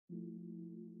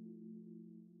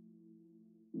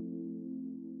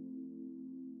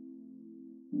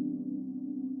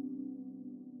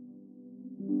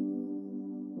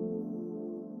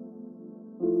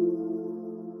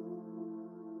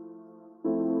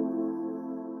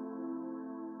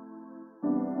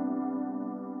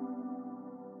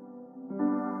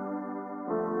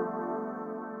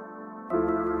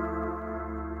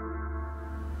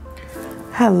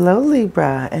Hello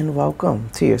Libra, and welcome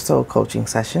to your soul coaching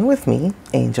session with me,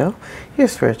 Angel, your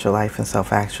spiritual life and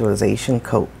self-actualization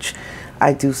coach.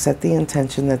 I do set the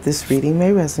intention that this reading may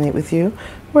resonate with you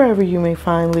wherever you may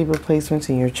find Libra placements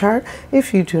in your chart.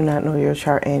 If you do not know your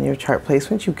chart and your chart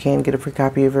placements, you can get a free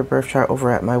copy of your birth chart over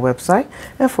at my website.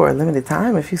 And for a limited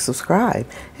time, if you subscribe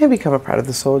and become a part of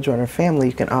the Soul Joyner family,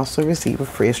 you can also receive a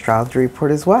free astrology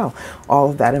report as well. All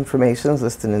of that information is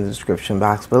listed in the description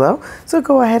box below. So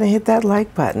go ahead and hit that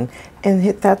like button and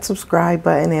hit that subscribe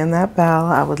button and that bell.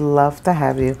 I would love to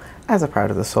have you as a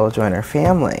part of the Soul Joyner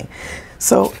family.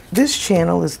 So this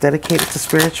channel is dedicated to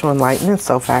spiritual enlightenment,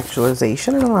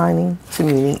 self-actualization, and aligning to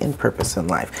meaning and purpose in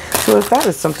life. So if that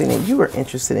is something that you are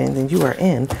interested in, then you are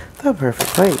in the perfect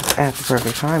place at the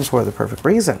perfect time for the perfect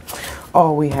reason.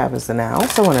 All we have is the now,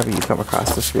 so whenever you come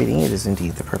across this reading, it is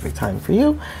indeed the perfect time for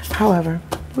you. However,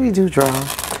 we do draw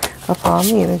upon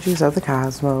the energies of the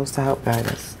cosmos to help guide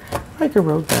us like a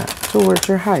roadmap towards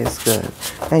your highest good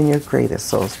and your greatest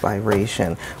soul's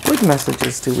vibration. What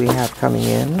messages do we have coming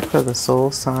in for the soul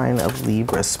sign of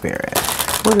Libra spirit?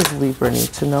 What does Libra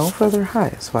need to know for their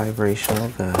highest vibrational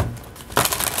good?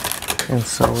 And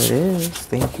so it is.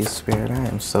 Thank you, Spirit. I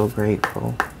am so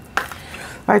grateful.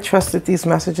 I trust that these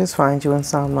messages find you in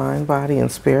sound mind, body,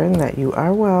 and spirit, and that you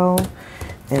are well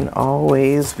and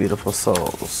always beautiful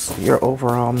souls. Your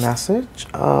overall message,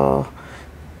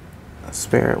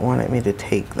 Spirit wanted me to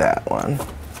take that one.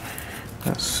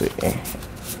 Let's see.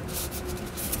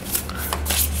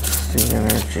 The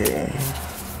energy.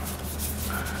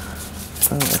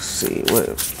 Let's see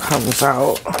what comes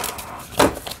out.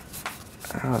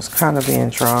 I was kind of being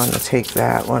drawn to take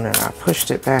that one, and I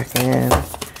pushed it back in. I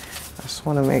just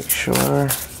want to make sure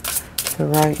the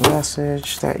right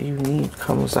message that you need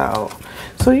comes out.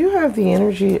 So you have the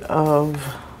energy of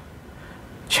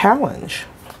challenge.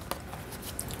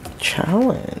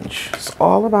 Challenge. It's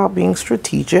all about being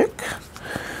strategic.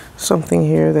 Something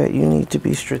here that you need to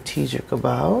be strategic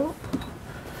about.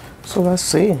 So let's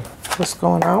see what's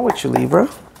going on with you, Libra.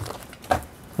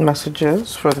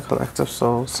 Messages for the collective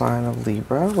soul sign of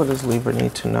Libra. What does Libra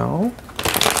need to know?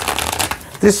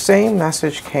 This same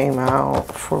message came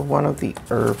out for one of the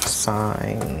earth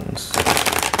signs.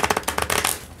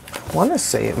 I want to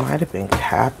say it might have been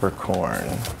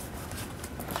Capricorn.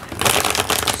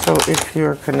 So if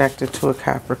you're connected to a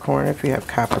Capricorn, if you have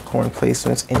Capricorn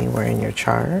placements anywhere in your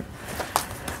chart,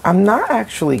 I'm not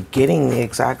actually getting the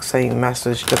exact same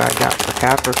message that I got for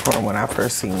Capricorn when I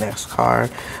first seen this card.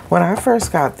 When I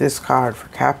first got this card for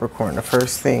Capricorn, the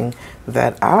first thing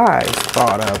that I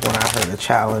thought of when I heard the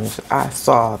challenge, I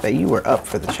saw that you were up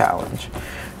for the challenge,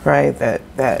 right?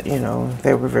 That you know,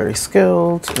 they were very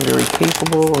skilled, and very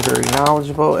capable, and very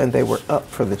knowledgeable, and they were up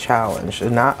for the challenge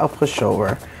and not a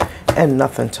pushover and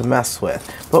nothing to mess with.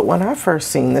 But when I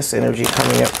first seen this energy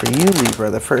coming up for you, Libra,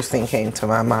 the first thing came to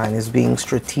my mind is being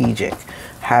strategic,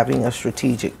 having a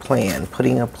strategic plan,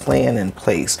 putting a plan in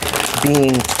place,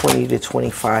 being 20 to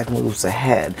 25 moves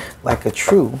ahead, like a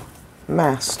true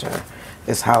master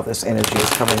is how this energy is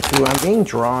coming through. I'm being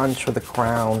drawn to the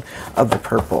crown of the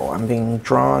purple. I'm being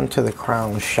drawn to the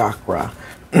crown chakra.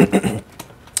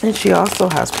 And she also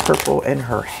has purple in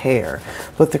her hair.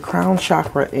 But the crown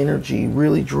chakra energy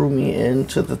really drew me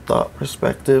into the thought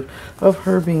perspective of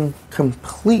her being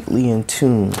completely in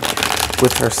tune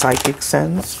with her psychic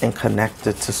sense and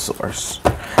connected to source.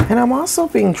 And I'm also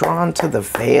being drawn to the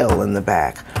veil in the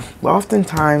back.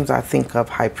 Oftentimes I think of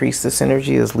High Priestess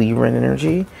energy as Libran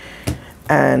energy.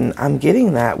 And I'm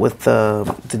getting that with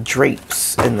the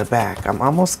drapes in the back. I'm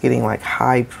almost getting like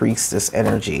High Priestess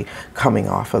energy coming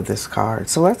off of this card.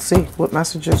 So let's see what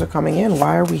messages are coming in.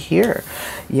 Why are we here?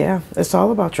 Yeah, it's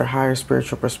all about your higher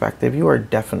spiritual perspective. You are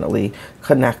definitely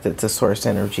connected to source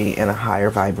energy and a higher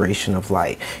vibration of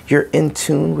light. You're in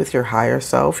tune with your higher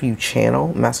self. You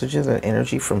channel messages and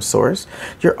energy from source.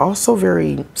 You're also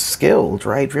very skilled,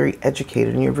 right? Very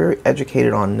educated, and you're very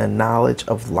educated on the knowledge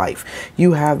of life.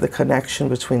 You have the connection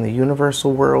between the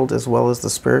universal world as well as the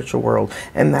spiritual world,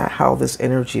 and that how this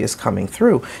energy is coming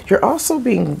through. You're also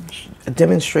being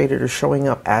demonstrated or showing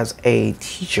up as a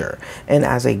teacher and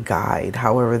as a guide,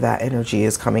 however that energy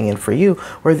is coming in for you,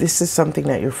 or this is something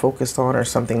that you're focused on or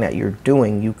something that you're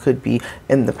doing. You could be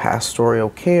in the pastoral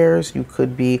cares, you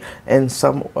could be in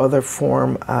some other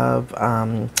form of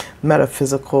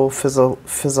metaphysical,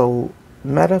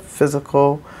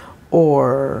 metaphysical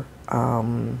or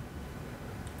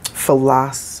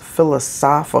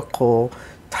philosophical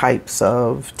types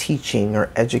of teaching or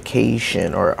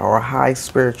education or a high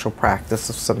spiritual practice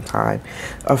of some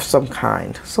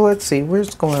kind. So let's see,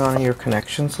 where's going on in your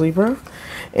connections, Libra?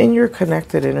 In your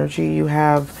connected energy, you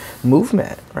have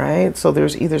movement, right? So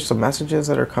there's either some messages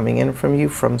that are coming in from you,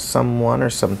 from someone or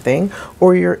something,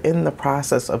 or you're in the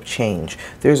process of change.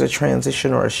 There's a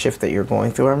transition or a shift that you're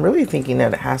going through. I'm really thinking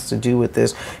that it has to do with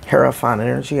this Hierophant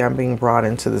energy. I'm being brought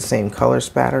into the same color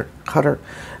cutter.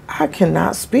 I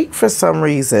cannot speak for some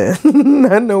reason.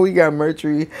 I know we got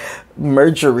Mercury.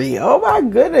 Oh my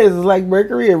goodness, like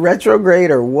Mercury in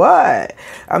retrograde or what?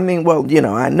 I mean, well, you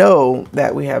know, I know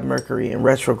that we have Mercury in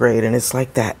retrograde and it's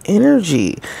like that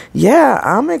energy. Yeah,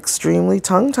 I'm extremely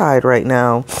tongue-tied right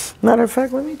now. Matter of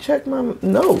fact, let me check my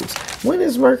notes. When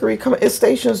is Mercury coming? It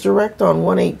stations direct on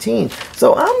 118.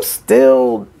 So I'm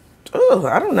still,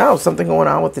 I don't know, something going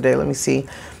on with today. Let me see.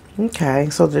 Okay,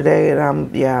 so today,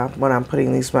 when I'm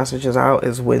putting these messages out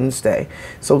is Wednesday.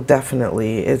 So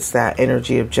definitely it's that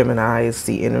energy of Gemini, it's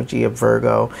the energy of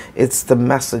Virgo, it's the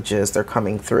messages, they're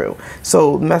coming through.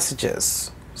 So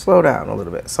messages, slow down a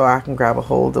little bit so I can grab a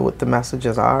hold of what the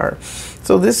messages are.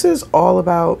 So this is all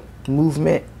about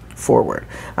movement forward.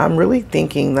 I'm really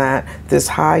thinking that this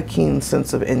high keen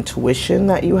sense of intuition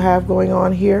that you have going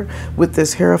on here with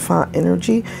this Hierophant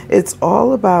energy, it's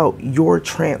all about your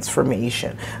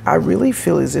transformation. I really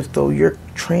feel as if though you're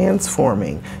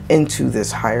transforming into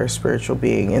this higher spiritual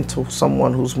being, into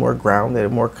someone who's more grounded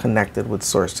and more connected with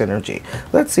source energy.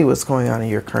 Let's see what's going on in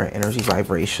your current energy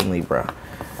vibration, Libra.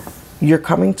 You're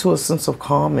coming to a sense of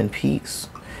calm and peace.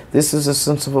 This is a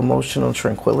sense of emotional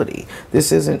tranquility.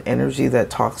 This is an energy that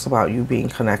talks about you being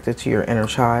connected to your inner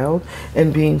child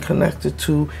and being connected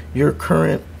to your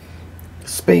current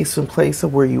space and place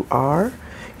of where you are,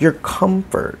 your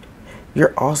comfort. You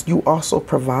also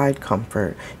provide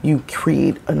comfort. You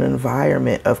create an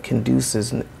environment of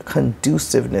conduciveness,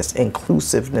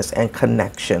 inclusiveness, and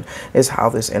connection is how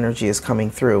this energy is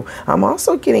coming through. I'm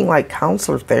also getting like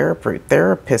counselor,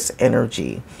 therapist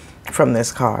energy from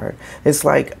this card. It's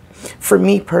like, for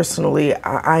me personally,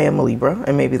 I am a Libra,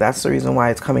 and maybe that's the reason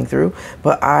why it's coming through,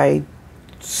 but I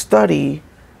study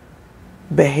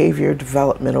behavior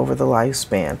development over the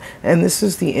lifespan, and this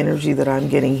is the energy that I'm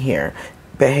getting here.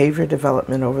 Behavior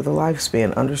development over the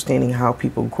lifespan, understanding how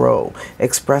people grow,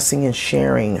 expressing and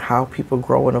sharing how people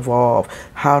grow and evolve,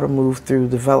 how to move through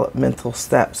developmental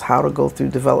steps, how to go through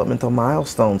developmental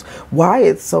milestones, why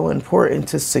it's so important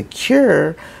to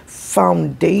secure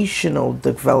foundational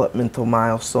developmental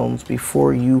milestones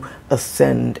before you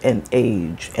ascend in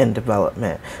age and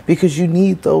development, because you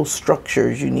need those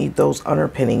structures, you need those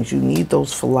underpinnings, you need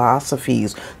those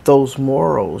philosophies, those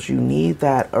morals, you need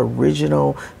that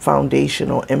original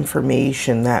foundational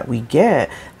information that we get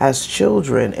as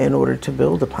children in order to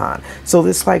build upon. So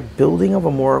this like building of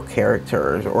a moral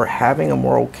character, or having a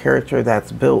moral character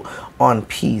that's built on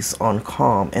peace, on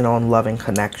calm, and on loving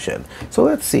connection. So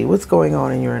let's see what's going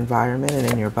on in your environment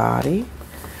and in your body.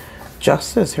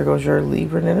 Justice, here goes your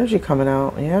Libra energy coming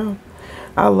out. Yeah,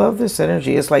 I love this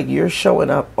energy. It's like you're showing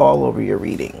up all over your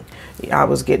reading. I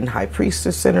was getting High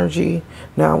Priestess energy.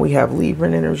 Now we have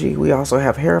Libra energy. We also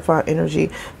have Hierophant energy,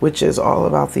 which is all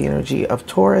about the energy of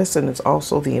Taurus, and it's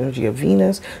also the energy of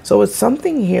Venus. So it's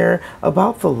something here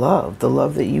about the love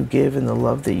that you give and the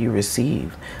love that you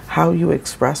receive, how you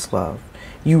express love.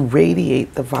 You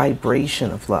radiate the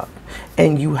vibration of love,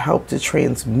 and you help to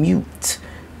transmute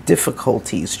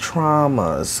difficulties,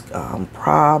 traumas,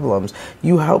 problems.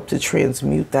 You help to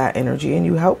transmute that energy, and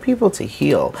you help people to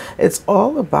heal. It's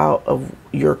all about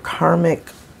your karmic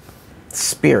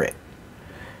spirit.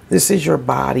 This is your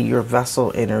body, your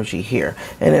vessel energy here,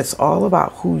 and it's all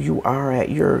about who you are at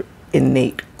your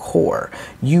innate core.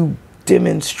 You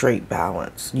demonstrate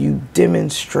balance, you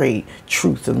demonstrate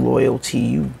truth and loyalty,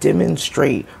 you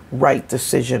demonstrate right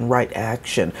decision, right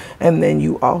action, and then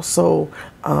you also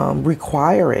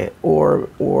require it, or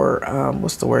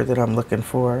what's the word that I'm looking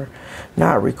for?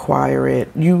 Not require it.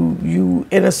 You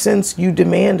in a sense, you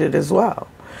demand it as well.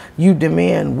 You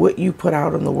demand what you put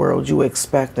out in the world, you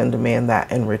expect and demand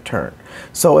that in return.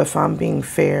 So if I'm being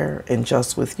fair and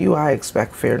just with you, I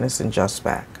expect fairness and just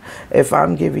back. If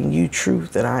I'm giving you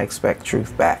truth, then I expect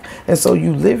truth back. And so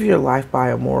you live your life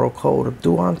by a moral code of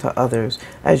do unto others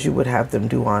as you would have them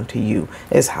do unto you,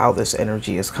 is how this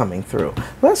energy is coming through.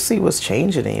 Let's see what's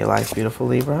changing in your life, beautiful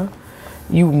Libra.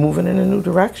 You moving in a new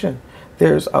direction.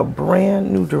 There's a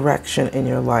brand new direction in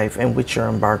your life in which you're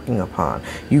embarking upon.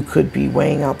 You could be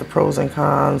weighing out the pros and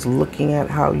cons, looking at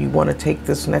how you want to take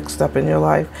this next step in your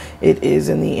life. It is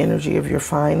in the energy of your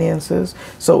finances.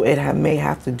 So it may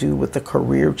have to do with a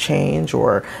career change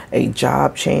or a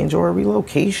job change or a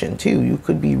relocation too. You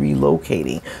could be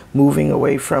relocating, moving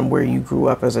away from where you grew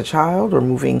up as a child or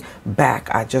moving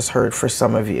back. I just heard for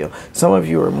some of you. Some of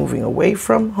you are moving away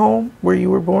from home where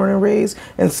you were born and raised,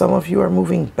 and some of you are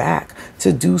moving back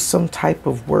to do some type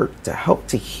of work to help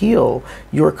to heal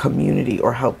your community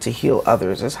or help to heal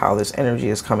others, is how this energy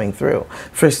is coming through.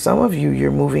 For some of you, you're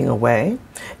moving away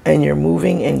and you're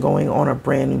moving and going on a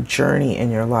brand new journey in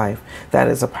your life that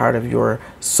is a part of your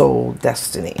soul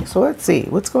destiny. So let's see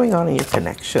what's going on in your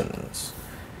connections.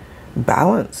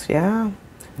 Balance, yeah.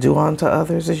 Do unto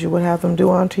others as you would have them do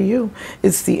unto you.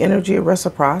 It's the energy of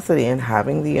reciprocity and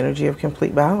having the energy of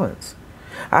complete balance.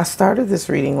 I started this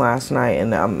reading last night,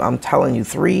 and I'm telling you,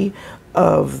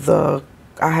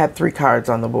 I had 3 cards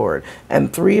on the board,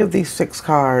 and 3 of these 6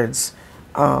 cards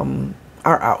are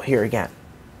out here again.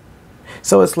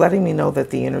 So it's letting me know that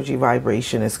the energy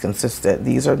vibration is consistent.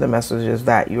 These are the messages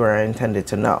that you are intended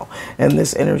to know. And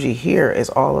this energy here is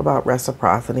all about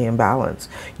reciprocity and balance.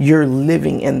 You're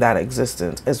living in that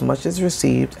existence. As much as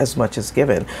received, as much as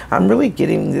given. I'm really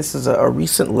getting this is a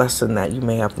recent lesson that you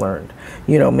may have learned.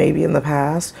 You know, maybe in the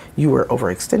past you were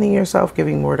overextending yourself,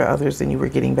 giving more to others than you were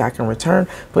getting back in return,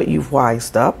 but you've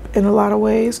wised up in a lot of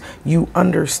ways. You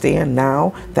understand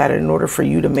now that in order for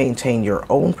you to maintain your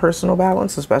own personal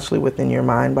balance, especially within your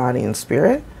mind, body, and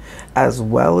spirit, as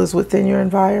well as within your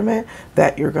environment,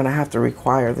 that you're going to have to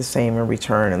require the same in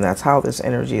return. And that's how this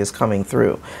energy is coming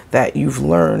through, that you've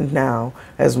learned now,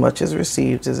 as much as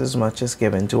received is as much as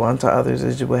given. Do unto others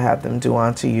as you would have them do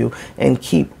unto you, and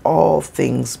keep all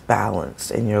things balanced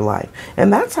in your life.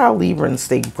 And that's how Librans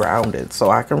stay grounded.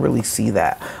 So I can really see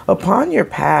that. Upon your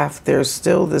path, there's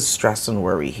still this stress and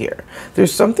worry here.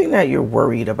 There's something that you're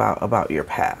worried about your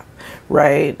path.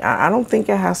 Right? I don't think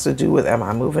it has to do with, am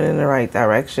I moving in the right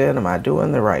direction? Am I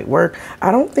doing the right work?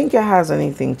 I don't think it has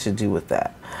anything to do with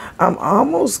that. I'm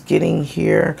almost getting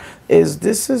here is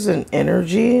this is an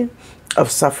energy of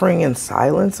suffering in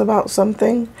silence about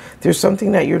something. There's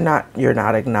something that you're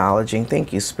not acknowledging.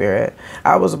 Thank you, Spirit.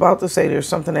 I was about to say there's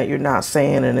something that you're not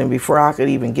saying, and then before I could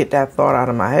even get that thought out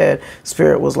of my head,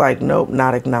 Spirit was like, nope,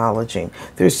 not acknowledging.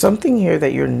 There's something here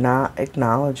that you're not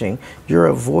acknowledging. You're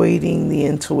avoiding the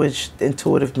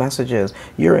intuitive messages.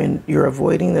 You're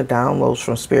avoiding the downloads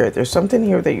from Spirit. There's something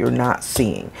here that you're not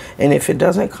seeing. And if it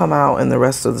doesn't come out in the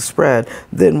rest of the spread,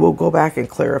 then we'll go back and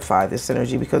clarify this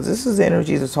energy, because this is the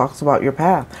energy that talks about your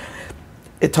path.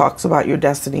 It talks about your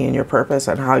destiny and your purpose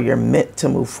and how you're meant to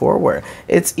move forward.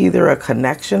 It's either a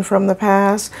connection from the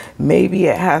past, maybe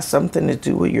it has something to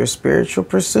do with your spiritual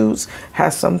pursuits,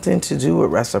 has something to do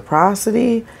with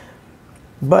reciprocity,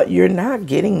 but you're not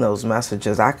getting those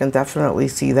messages. I can definitely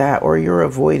see that, or you're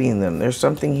avoiding them. There's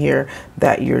something here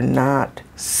that you're not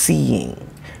seeing.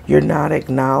 You're not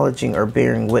acknowledging or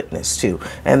bearing witness to.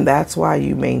 And that's why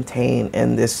you maintain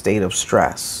in this state of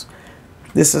stress.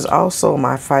 This is also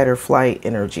my fight or flight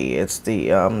energy. It's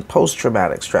the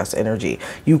post-traumatic stress energy.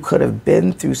 You could have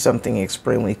been through something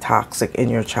extremely toxic in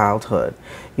your childhood.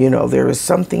 You know, there is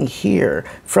something here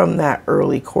from that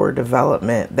early core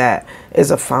development that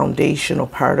is a foundational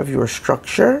part of your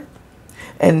structure.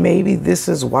 And maybe this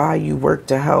is why you work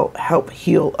to help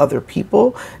heal other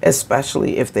people,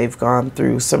 especially if they've gone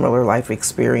through similar life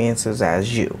experiences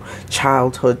as you.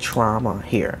 Childhood trauma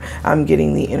here. I'm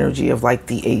getting the energy of like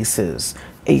the ACEs.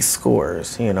 ACE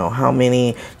scores, you know, how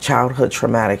many childhood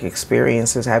traumatic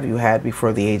experiences have you had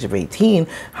before the age of 18?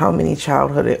 How many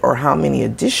childhood or how many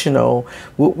additional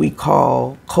what we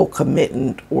call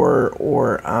concomitant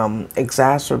or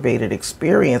exacerbated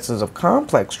experiences of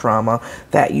complex trauma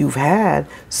that you've had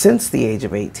since the age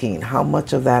of 18? How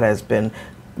much of that has been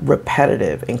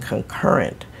repetitive and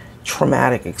concurrent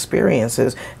traumatic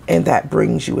experiences, and that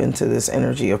brings you into this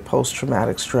energy of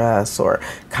post-traumatic stress or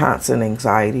constant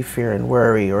anxiety, fear, and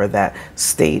worry, or that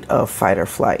state of fight or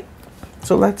flight.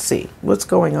 So let's see what's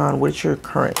going on. What's your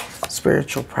current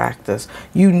spiritual practice?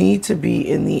 You need to be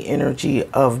in the energy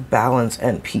of balance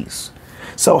and peace.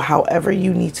 So however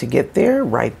you need to get there,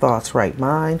 right thoughts, right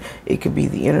mind. It could be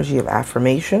the energy of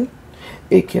affirmation.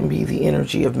 It can be the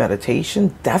energy of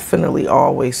meditation. Definitely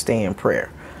always stay in prayer.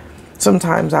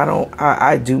 Sometimes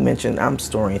I do mention, I'm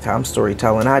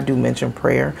storytelling. I do mention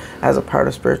prayer as a part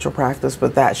of spiritual practice,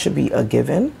 but that should be a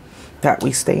given, that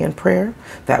we stay in prayer,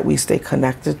 that we stay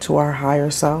connected to our higher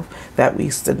self, that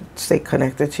we stay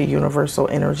connected to universal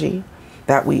energy.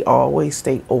 that we always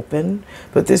stay open.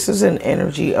 But this is an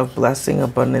energy of blessing,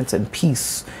 abundance, and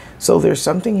peace. So there's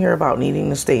something here about needing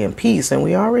to stay in peace. And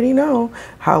we already know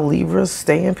how Libras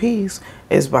stay in peace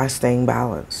is by staying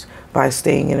balanced, by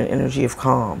staying in an energy of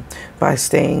calm, by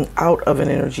staying out of an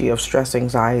energy of stress,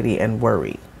 anxiety, and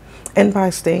worry, and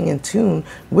by staying in tune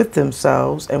with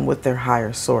themselves and with their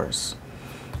higher source.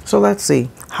 So let's see,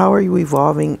 how are you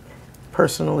evolving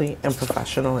personally and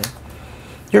professionally?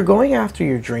 You're going after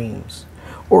your dreams,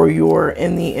 or you're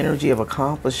in the energy of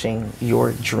accomplishing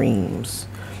your dreams.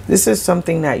 This is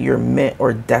something that you're meant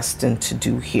or destined to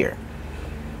do here.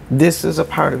 This is a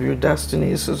part of your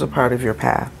destiny. This is a part of your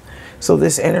path. So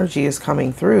this energy is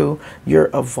coming through. You're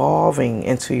evolving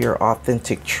into your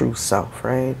authentic true self,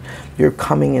 right? You're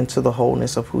coming into the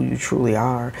wholeness of who you truly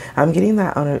are. I'm getting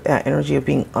that energy of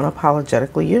being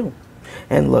unapologetically you.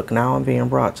 And look, now I'm being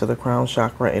brought to the crown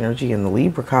chakra energy in the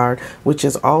Libra card, which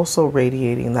is also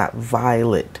radiating that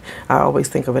violet. I always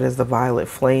think of it as the violet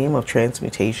flame of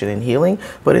transmutation and healing,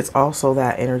 but it's also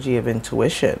that energy of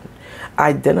intuition.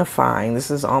 Identifying, this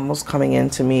is almost coming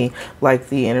into me like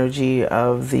the energy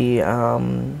of what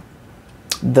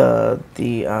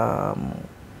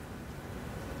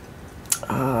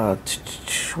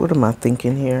am I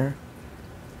thinking here?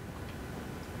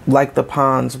 Like the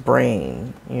pond's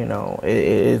brain, you know,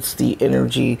 it's the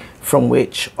energy from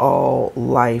which all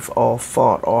life, all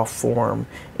thought, all form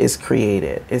is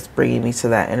created. It's bringing me to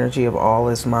that energy of all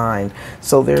is mind.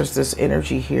 So there's this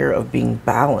energy here of being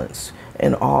balanced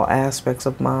in all aspects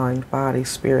of mind, body,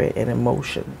 spirit, and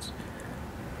emotions.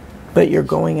 But you're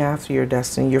going after your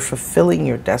destiny. You're fulfilling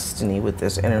your destiny with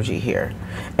this energy here.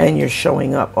 And you're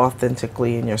showing up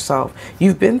authentically in yourself.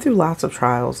 You've been through lots of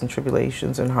trials and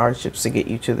tribulations and hardships to get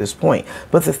you to this point.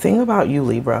 But the thing about you,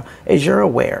 Libra, is you're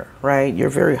aware, right? You're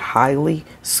very highly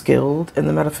skilled in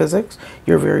the metaphysics.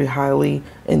 You're very highly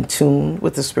in tune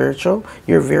with the spiritual.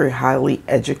 You're very highly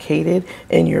educated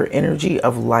in your energy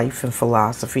of life and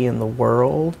philosophy in the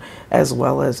world, as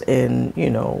well as in, you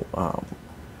know,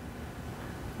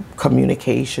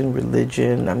 communication,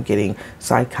 religion. I'm getting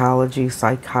psychology,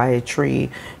 psychiatry,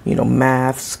 you know,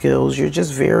 math skills. You're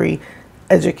just very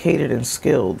educated and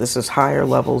skilled. This is higher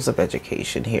levels of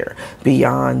education here,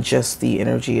 beyond just the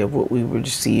energy of what we would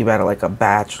receive at like a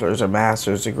bachelor's or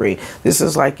master's degree. This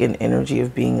is like an energy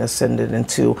of being ascended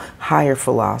into higher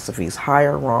philosophies,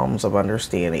 higher realms of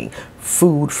understanding,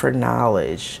 food for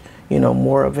knowledge, you know,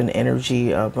 more of an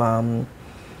energy of a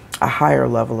higher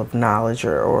level of knowledge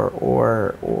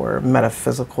or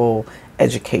metaphysical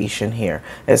education here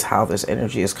is how this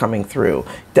energy is coming through.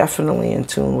 Definitely in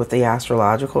tune with the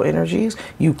astrological energies.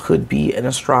 You could be an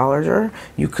astrologer.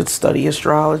 You could study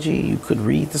astrology. You could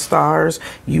read the stars.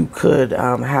 You could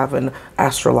have an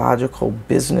astrological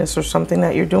business or something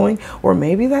that you're doing. Or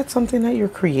maybe that's something that you're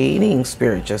creating,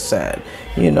 Spirit just said.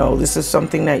 You know, this is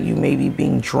something that you may be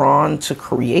being drawn to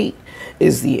create,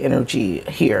 is the energy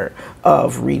here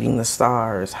of reading the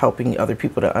stars, helping other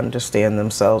people to understand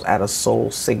themselves at a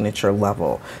soul signature level.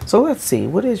 So let's see,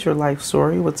 what is your life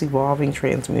story? What's evolving,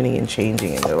 transmuting, and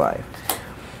changing in your life?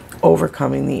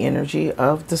 Overcoming the energy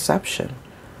of deception,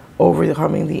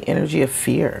 overcoming the energy of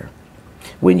fear.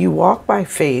 When you walk by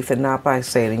faith and not by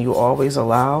sight, and you always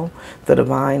allow the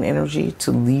divine energy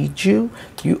to lead you,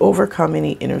 you overcome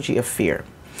any energy of fear.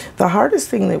 The hardest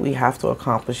thing that we have to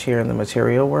accomplish here in the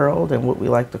material world, and what we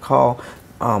like to call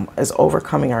is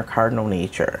overcoming our cardinal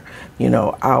nature. You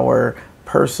know, our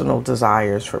personal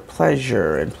desires for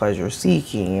pleasure and pleasure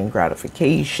seeking and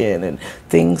gratification and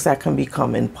things that can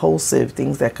become impulsive,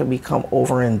 things that can become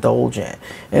overindulgent.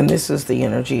 And this is the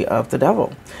energy of the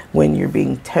devil when you're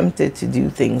being tempted to do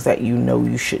things that you know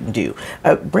you shouldn't do.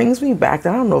 It brings me back to,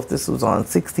 I don't know if this was on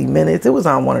 60 Minutes. It was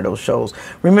on one of those shows.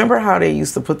 Remember how they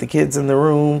used to put the kids in the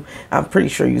room? I'm pretty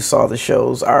sure you saw the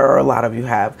shows, or a lot of you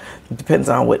have. It depends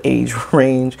on what age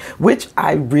range, which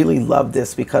I really love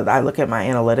this because I look at my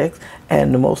analytics,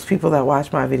 and the most people that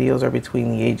watch my videos are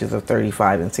between the ages of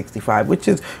 35 and 65, which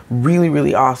is really,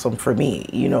 really awesome for me.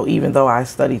 You know, even though I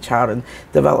study child and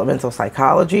developmental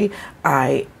psychology,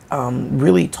 I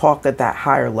really talk at that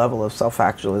higher level of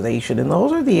self-actualization. And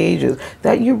those are the ages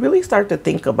that you really start to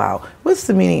think about, what's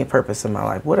the meaning and purpose in my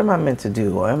life? What am I meant to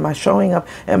do? Am I showing up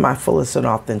in my fullest and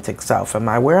authentic self? Am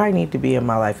I where I need to be in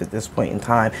my life at this point in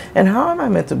time? And how am I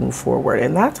meant to move forward?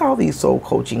 And that's how these soul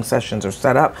coaching sessions are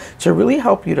set up, to really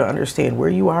help you to understand where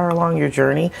you are along your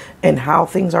journey and how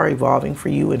things are evolving for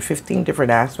you in 15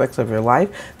 different aspects of your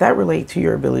life that relate to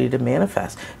your ability to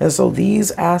manifest. And so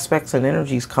these aspects and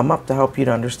energies come up to help you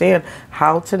to understand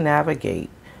how to navigate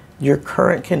your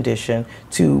current condition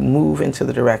to move into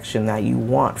the direction that you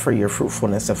want for your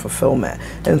fruitfulness and fulfillment.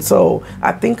 And so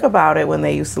I think about it when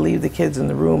they used to leave the kids in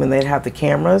the room and they'd have the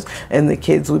cameras and the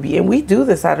kids would be, and we do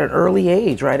this at an early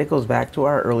age, right? It goes back to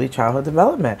our early childhood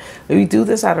development. We do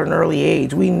this at an early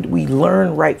age. We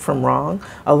learn right from wrong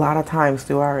a lot of times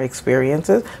through our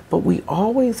experiences, but we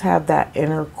always have that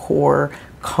inner core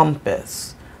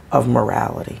compass of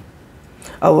morality.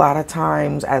 A lot of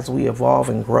times as we evolve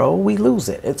and grow, we lose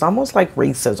it. It's almost like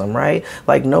racism, right?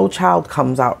 Like no child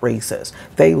comes out racist.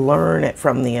 They learn it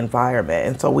from the environment.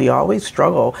 And so we always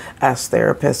struggle as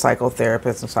therapists,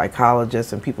 psychotherapists, and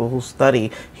psychologists and people who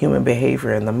study human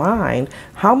behavior and the mind.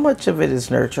 How much of it is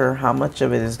nurture? How much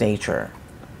of it is nature?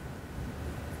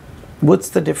 What's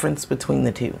the difference between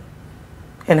the two?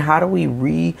 And how do we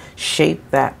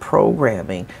reshape that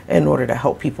programming in order to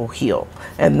help people heal?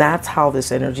 And that's how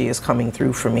this energy is coming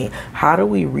through for me. How do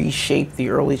we reshape the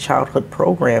early childhood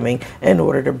programming in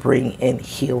order to bring in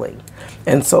healing?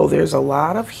 And so there's a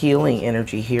lot of healing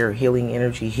energy here, healing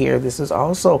energy here. This is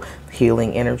also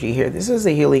healing energy here. This is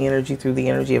the healing energy through the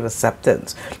energy of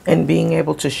acceptance and being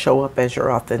able to show up as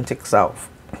your authentic self.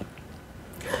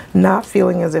 Not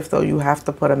feeling as if though you have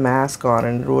to put a mask on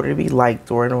in order to be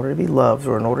liked or in order to be loved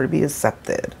or in order to be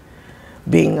accepted.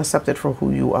 Being accepted for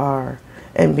who you are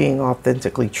and being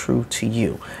authentically true to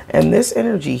you. And this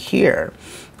energy here,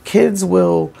 kids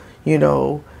will, you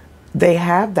know, they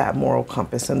have that moral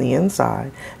compass on the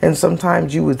inside. And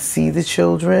sometimes you would see the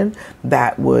children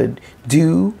that would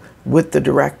do what the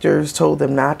directors told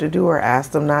them not to do or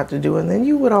asked them not to do. And then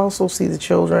you would also see the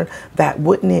children that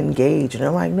wouldn't engage. And they're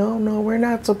like, no, we're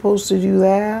not supposed to do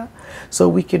that. So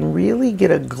we can really get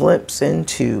a glimpse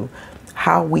into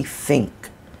how we think,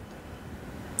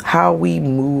 how we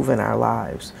move in our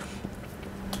lives.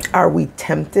 Are we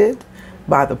tempted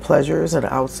by the pleasures of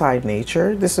outside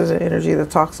nature? This is an energy that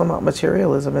talks about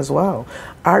materialism as well.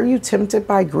 Are you tempted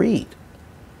by greed,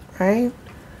 right?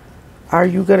 Are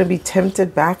you going to be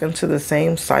tempted back into the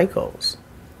same cycles?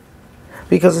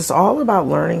 Because it's all about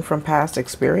learning from past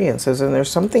experiences. And there's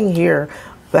something here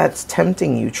that's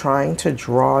tempting you, trying to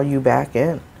draw you back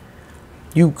in.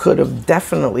 You could have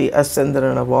definitely ascended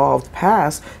and evolved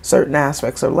past certain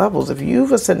aspects or levels. If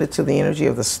you've ascended to the energy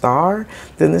of the star,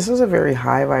 then this is a very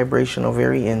high vibrational,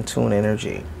 very in tune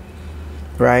energy.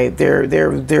 Right?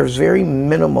 There's very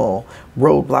minimal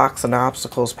roadblocks and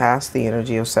obstacles past the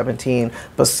energy of 17,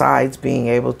 besides being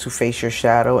able to face your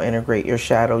shadow, integrate your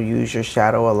shadow, use your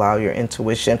shadow, allow your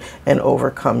intuition, and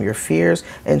overcome your fears,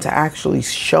 and to actually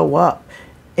show up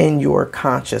in your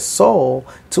conscious soul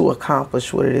to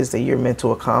accomplish what it is that you're meant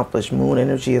to accomplish. Moon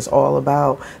energy is all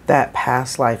about that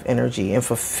past life energy and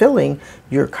fulfilling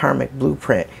your karmic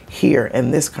blueprint here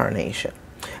in this carnation.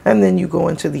 And then you go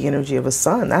into the energy of a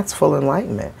sun. That's full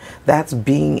enlightenment. That's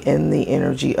being in the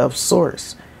energy of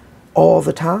source all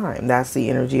the time. That's the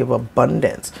energy of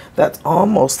abundance. That's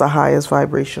almost the highest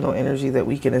vibrational energy that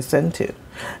we can ascend to.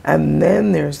 And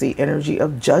then there's the energy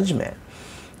of judgment.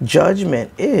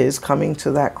 Judgment is coming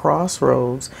to that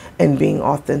crossroads and being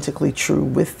authentically true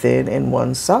within in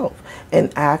oneself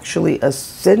and actually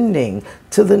ascending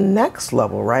to the next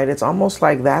level, right? It's almost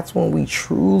like that's when we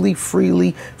truly,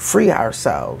 freely free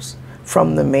ourselves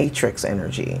from the matrix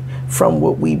energy, from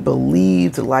what we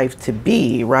believed life to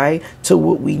be, right, to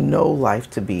what we know life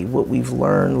to be, what we've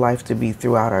learned life to be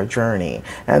throughout our journey.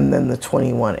 And then the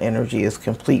 21 energy is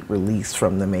complete release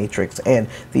from the matrix and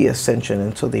the ascension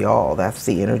into the all. That's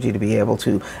the energy to be able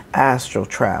to astral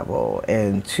travel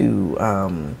and to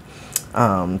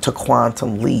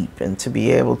quantum leap and to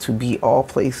be able to be all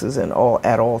places and all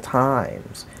at all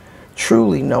times,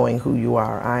 truly knowing who you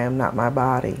are. I am not my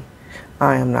body.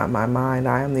 I am not my mind.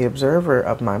 I am the observer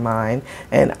of my mind,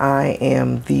 and I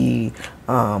am the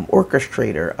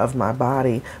orchestrator of my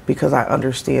body, because I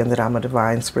understand that I'm a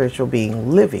divine spiritual being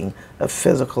living a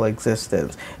physical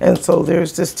existence. And so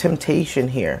there's this temptation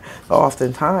here.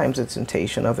 Oftentimes it's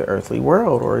temptation of the earthly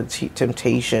world, or it's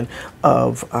temptation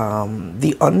of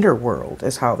the underworld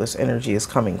is how this energy is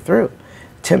coming through.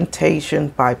 Temptation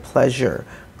by pleasure,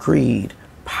 greed,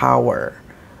 power.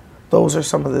 Those are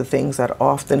some of the things that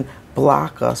often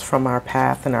block us from our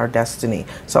path and our destiny.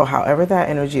 So however that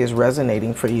energy is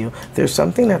resonating for you, there's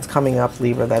something that's coming up,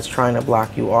 Libra, that's trying to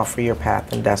block you off for your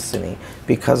path and destiny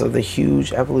because of the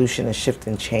huge evolution and shift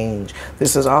and change.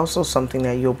 This is also something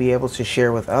that you'll be able to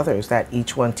share with others, that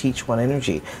each one teach one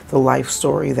energy, the life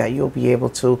story that you'll be able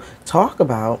to talk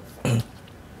about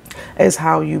is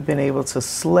how you've been able to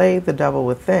slay the devil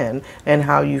within and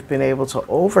how you've been able to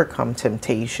overcome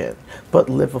temptation, but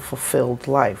live a fulfilled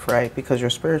life, right? Because your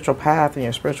spiritual path and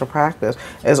your spiritual practice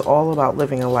is all about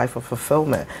living a life of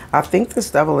fulfillment. I think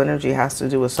this devil energy has to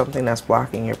do with something that's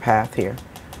blocking your path here.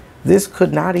 This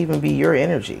could not even be your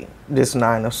energy, this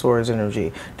Nine of Swords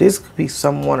energy. This could be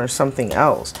someone or something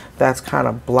else that's kind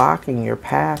of blocking your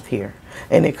path here.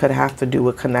 And it could have to do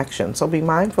with connection. So be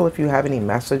mindful if you have any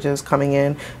messages coming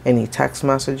in, any text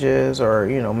messages or,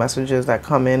 you know, messages that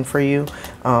come in for you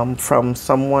from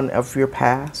someone of your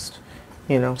past.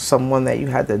 You know, someone that you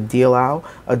had to deal out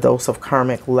a dose of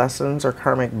karmic lessons or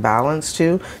karmic balance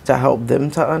to help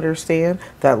them to understand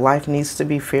that life needs to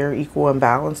be fair, equal, and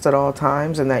balanced at all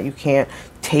times, and that you can't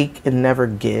take and never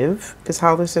give is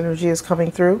how this energy is coming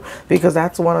through, because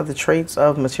that's one of the traits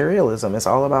of materialism. It's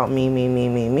all about me, me, me,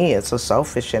 me, me. It's a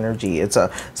selfish energy. It's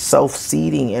a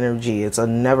self-seeding energy. It's a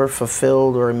never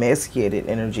fulfilled or emaciated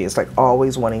energy. It's like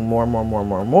always wanting more, more, more,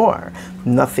 more, more.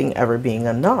 Nothing ever being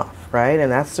enough. Right?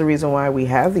 And that's the reason why we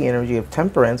have the energy of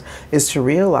temperance, is to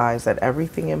realize that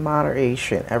everything in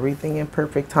moderation, everything in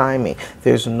perfect timing.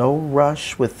 There's no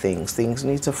rush with things. Things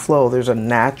need to flow. There's a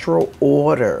natural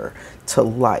order to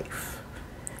life.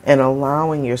 And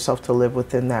allowing yourself to live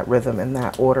within that rhythm and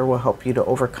that order will help you to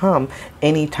overcome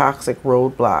any toxic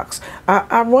roadblocks.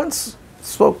 I once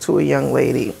spoke to a young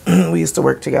lady. We used to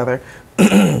work together.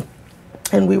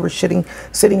 And we were sitting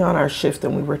on our shift,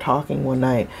 and we were talking one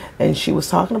night, and she was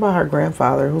talking about her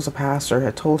grandfather, who's a pastor,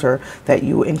 had told her that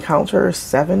you encounter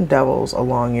 7 devils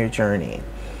along your journey.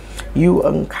 You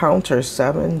encounter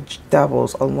 7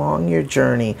 devils along your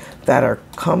journey that are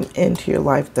come into your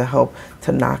life to help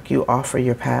to knock you off of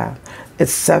your path.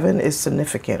 7 is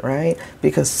significant, right?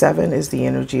 Because 7 is the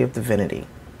energy of divinity.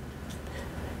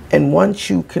 And once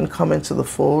you can come into the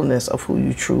fullness of who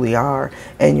you truly are,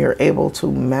 and you're able to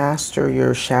master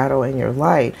your shadow and your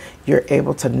light, you're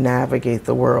able to navigate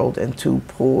the world and to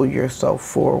pull yourself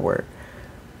forward.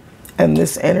 And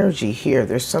this energy here,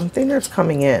 there's something that's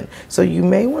coming in. So you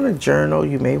may want to journal,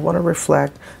 you may want to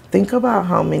reflect. Think about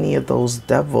how many of those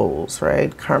devils,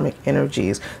 right, karmic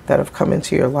energies that have come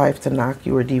into your life to knock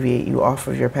you or deviate you off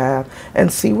of your path,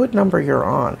 and see what number you're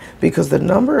on, because the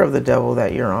number of the devil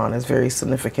that you're on is very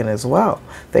significant as well.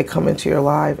 They come into your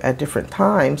life at different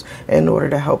times in order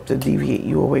to help to deviate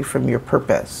you away from your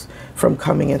purpose, from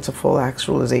coming into full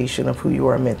actualization of who you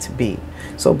are meant to be.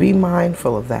 So be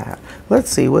mindful of that. Let's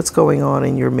see what's going on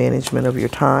in your management of your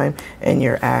time and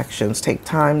your actions. Take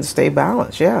time to stay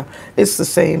balanced. Yeah, it's the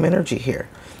same energy here.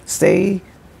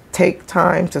 Take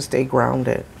time to stay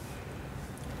grounded.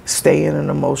 Stay in an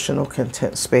emotional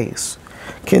content space.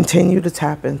 Continue to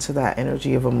tap into that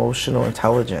energy of emotional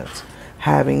intelligence.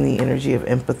 Having the energy of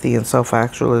empathy and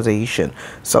self-actualization,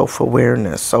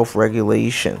 self-awareness,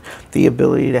 self-regulation, the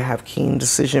ability to have keen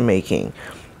decision-making,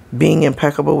 being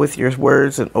impeccable with your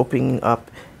words and opening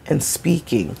up and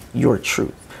speaking your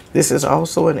truth. This is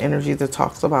also an energy that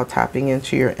talks about tapping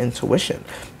into your intuition,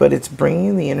 but it's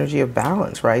bringing the energy of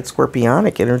balance, right?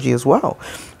 Scorpionic energy as well.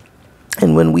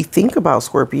 And when we think about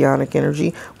scorpionic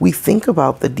energy, we think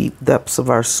about the deep depths of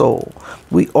our soul.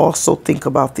 We also think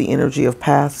about the energy of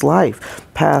past life.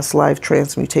 Past life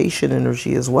transmutation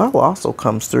energy as well also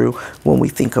comes through when we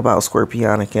think about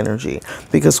scorpionic energy.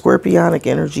 Because scorpionic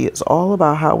energy is all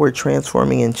about how we're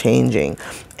transforming and changing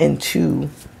into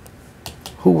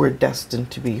who we're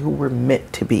destined to be, who we're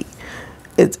meant to be.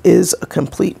 It is a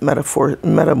complete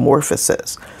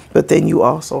metamorphosis. But then you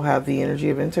also have the energy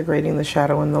of integrating the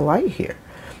shadow and the light here.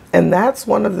 And that's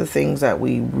one of the things that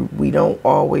we don't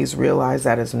always realize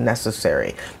that is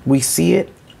necessary. We see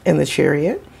it in the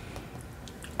Chariot,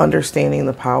 understanding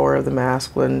the power of the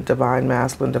masculine, divine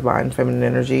feminine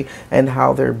energy, and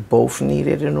how they're both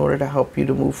needed in order to help you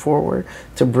to move forward,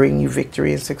 to bring you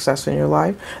victory and success in your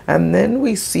life. And then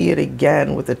we see it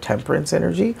again with the temperance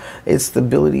energy. It's the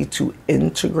ability to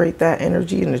integrate that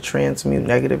energy and to transmute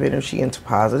negative energy into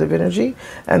positive energy.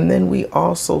 And then we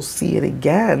also see it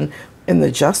again in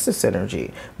the justice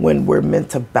energy, when we're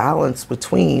meant to balance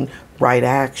between right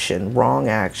action, wrong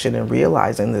action, and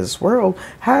realizing this world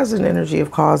has an energy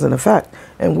of cause and effect.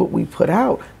 And what we put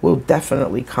out will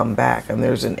definitely come back. And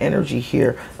there's an energy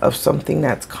here of something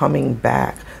that's coming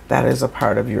back that is a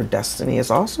part of your destiny.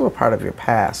 It's also a part of your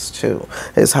past too,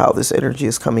 is how this energy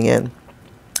is coming in.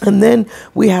 And then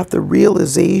we have the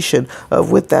realization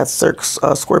of, with that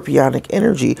scorpionic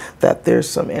energy, that there's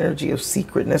some energy of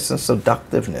secretness and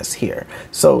seductiveness here.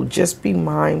 So just be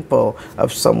mindful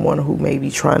of someone who may be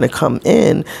trying to come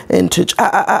in and to,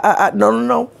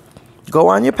 no. Go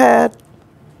on your pad.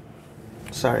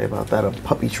 Sorry about that, I'm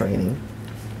puppy training.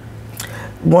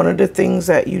 One of the things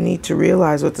that you need to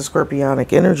realize with the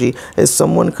scorpionic energy is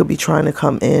someone could be trying to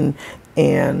come in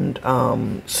and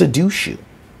seduce you,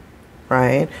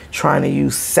 right? Trying to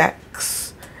use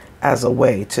sex as a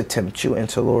way to tempt you and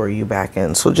to lure you back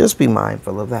in. So just be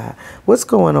mindful of that. What's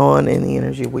going on in the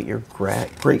energy, what you're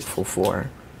grateful for?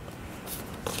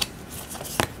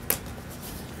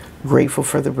 Grateful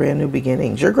for the brand new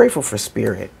beginnings. You're grateful for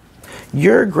spirit.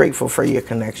 You're grateful for your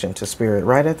connection to spirit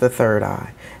right at the third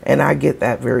eye. And I get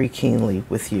that very keenly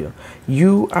with you.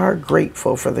 You are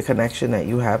grateful for the connection that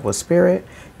you have with spirit,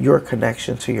 your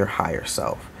connection to your higher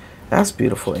self. That's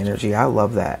beautiful energy. I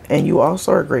love that. And you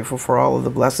also are grateful for all of the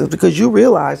blessings because you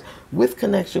realize with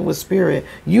connection with spirit,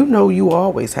 you know you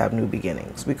always have new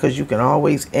beginnings because you can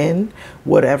always end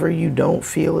whatever you don't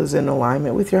feel is in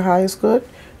alignment with your highest good.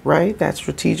 Right? That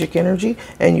strategic energy,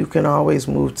 and you can always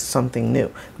move to something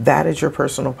new. That is your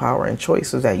personal power and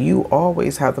choice, is that you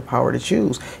always have the power to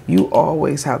choose. You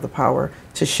always have the power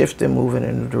to shift and move in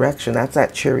a new direction. That's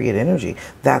that chariot energy.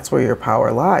 That's where your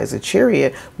power lies. The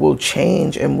chariot will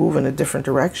change and move in a different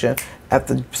direction at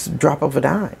the drop of a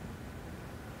dime.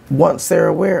 Once they're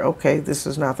aware, okay, this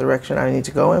is not the direction I need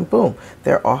to go in, boom,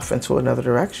 they're off into another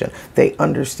direction. They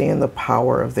understand the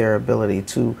power of their ability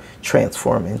to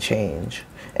transform and change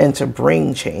and to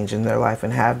bring change in their life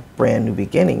and have brand new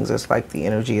beginnings. It's like the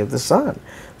energy of the sun.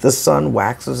 The sun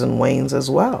waxes and wanes as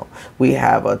well. We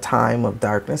have a time of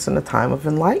darkness and a time of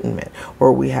enlightenment,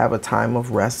 or we have a time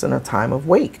of rest and a time of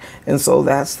wake. And so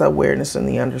that's the awareness and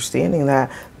the understanding that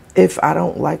if I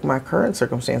don't like my current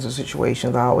circumstances,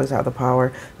 situations, I always have the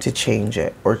power to change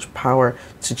it or power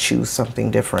to choose something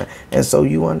different. And so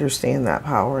you understand that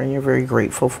power and you're very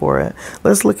grateful for it.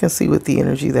 Let's look and see what the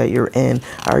energy that you're in.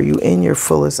 Are you in your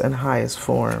fullest and highest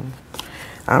form?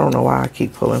 I don't know why I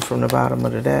keep pulling from the bottom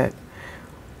of the deck.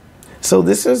 So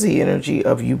this is the energy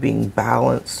of you being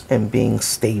balanced and being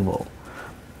stable.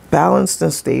 Balanced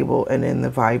and stable and in the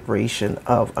vibration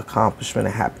of accomplishment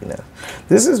and happiness.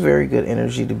 This is very good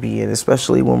energy to be in,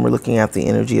 especially when we're looking at the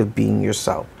energy of being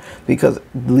yourself, because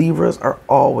Libras are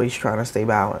always trying to stay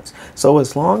balanced. So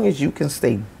as long as you can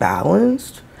stay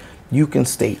balanced, you can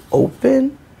stay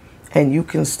open, and you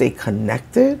can stay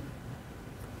connected,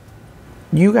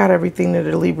 you got everything that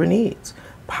a Libra needs.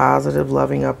 Positive,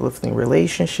 loving, uplifting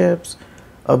relationships,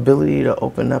 ability to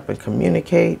open up and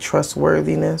communicate,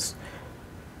 trustworthiness,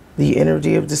 the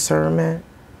energy of discernment,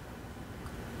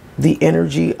 the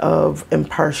energy of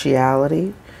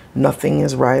impartiality. Nothing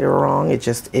is right or wrong. It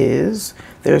just is.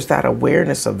 There's that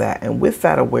awareness of that. And with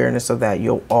that awareness of that,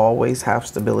 you'll always have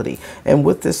stability. And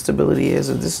what this stability is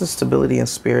this is stability in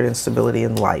spirit and stability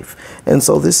in life. And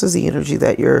so this is the energy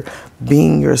that you're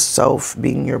being yourself,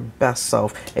 being your best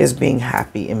self, is being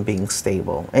happy and being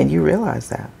stable. And you realize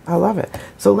that. I love it.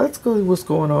 So let's go to what's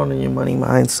going on in your money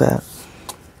mindset.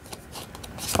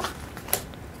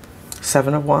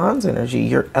 Seven of Wands energy,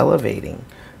 you're elevating,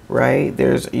 right?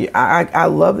 I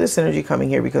love this energy coming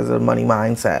here because of the money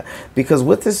mindset. Because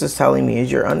what this is telling me is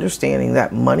you're understanding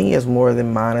that money is more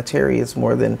than monetary, it's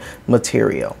more than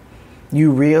material.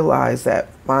 You realize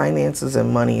that finances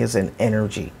and money is an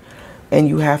energy. And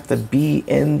you have to be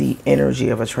in the energy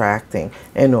of attracting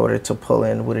in order to pull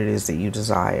in what it is that you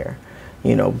desire.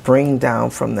 You know, bring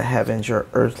down from the heavens your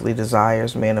earthly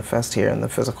desires manifest here in the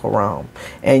physical realm.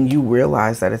 And you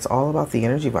realize that it's all about the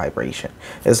energy vibration.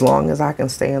 As long as I can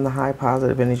stay in the high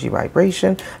positive energy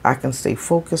vibration, I can stay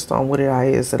focused on what it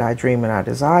is that I dream and I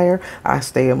desire. I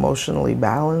stay emotionally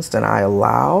balanced and I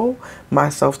allow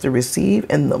myself to receive.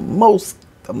 And the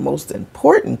most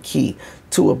important key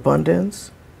to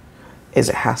abundance is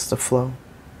it has to flow.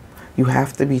 You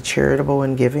have to be charitable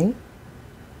in giving.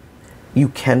 You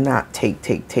cannot take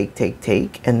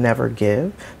and never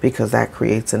give, because that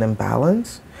creates an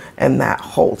imbalance and that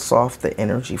holds off the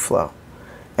energy flow,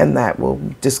 and that will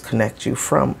disconnect you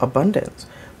from abundance.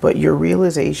 But your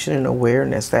realization and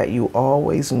awareness that you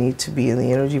always need to be in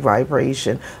the energy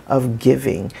vibration of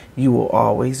giving, you will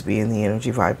always be in the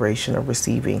energy vibration of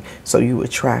receiving. So you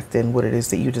attract in what it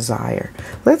is that you desire.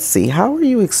 Let's see, how are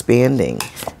you expanding?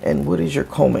 And what is your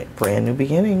brand new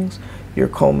beginnings? Your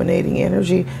culminating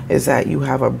energy is that you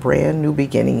have a brand new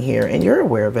beginning here, and you're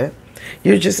aware of it.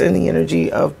 You're just in the energy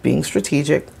of being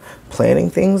strategic, planning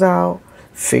things out,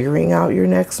 figuring out your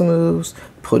next moves,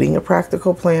 putting a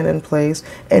practical plan in place,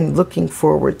 and looking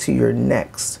forward to your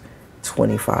next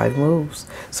 25 moves.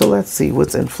 So let's see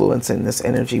what's influencing this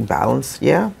energy. Balance.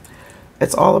 Yeah,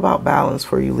 it's all about balance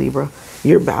for you, Libra.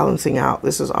 You're balancing out.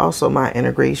 This is also my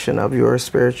integration of your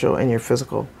spiritual and your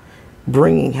physical,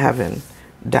 bringing heaven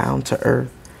down to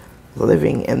earth,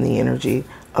 living in the energy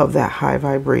of that high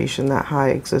vibration, that high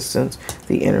existence,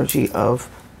 the energy of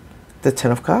The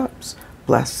Ten of Cups,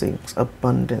 blessings,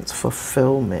 abundance,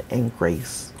 fulfillment, and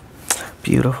grace.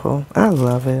 Beautiful. I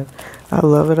love it. I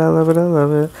love it. I love it. I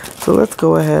love it. So let's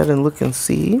go ahead and look and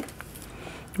see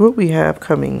what we have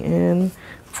coming in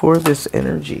for this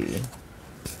energy.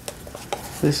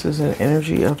 This is an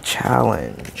energy of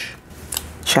challenge.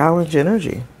 Challenge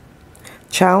energy.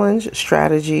 Challenge,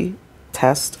 strategy,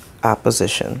 test,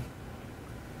 opposition.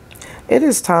 It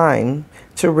is time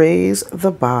to raise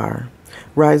the bar.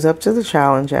 Rise up to the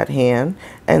challenge at hand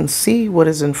and see what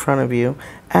is in front of you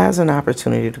as an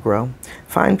opportunity to grow.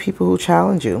 Find people who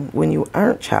challenge you. When you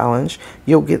aren't challenged,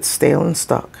 you'll get stale and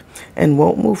stuck and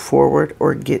won't move forward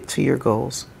or get to your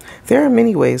goals. There are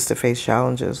many ways to face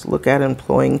challenges. Look at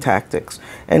employing tactics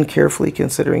and carefully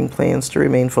considering plans to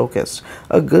remain focused.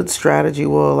 A good strategy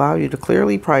will allow you to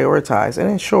clearly prioritize and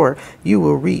ensure you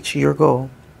will reach your goal.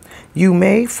 You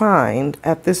may find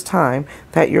at this time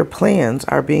that your plans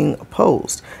are being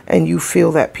opposed and you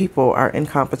feel that people are in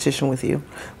competition with you.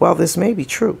 While this may be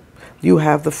true, you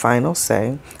have the final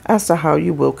say as to how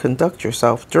you will conduct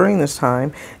yourself during this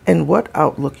time and what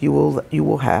outlook you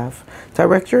will have.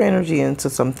 Direct your energy into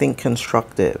something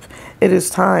constructive. It is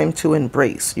time to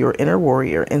embrace your inner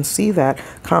warrior and see that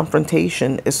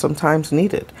confrontation is sometimes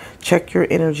needed. Check your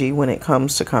energy when it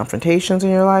comes to confrontations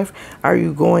in your life. Are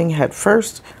you going head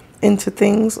first into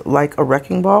things like a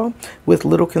wrecking ball with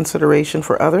little consideration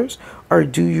for others? Or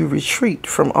do you retreat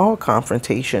from all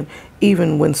confrontation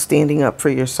even when standing up for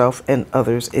yourself and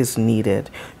others is needed?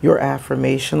 Your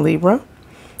affirmation, Libra: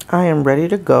 I am ready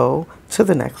to go to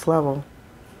the next level.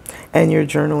 And your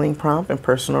journaling prompt and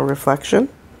personal reflection: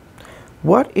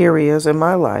 what areas in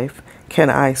my life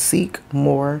can I seek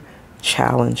more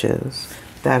challenges?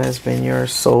 That has been your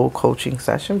soul coaching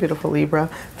session, beautiful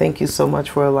Libra. Thank you so much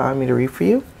for allowing me to read for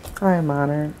you. I am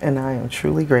honored and I am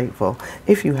truly grateful.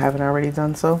 If you haven't already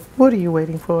done so, what are you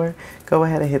waiting for? Go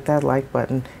ahead and hit that like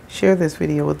button. Share this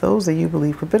video with those that you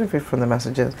believe could benefit from the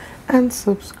messages. And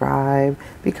subscribe.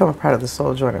 Become a part of the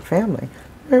Soul Joyner family,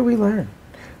 where we learn,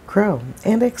 grow,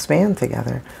 and expand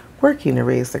together, working to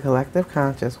raise the collective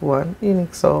conscious one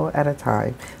unique soul at a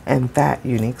time. And that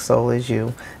unique soul is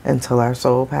you. Until our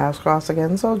soul paths cross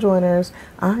again, Soul Joiners,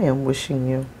 I am wishing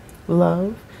you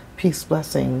love, peace,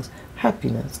 blessings,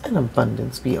 happiness, and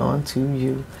abundance be unto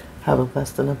you. Have a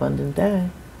blessed and abundant day.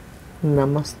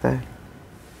 Namaste.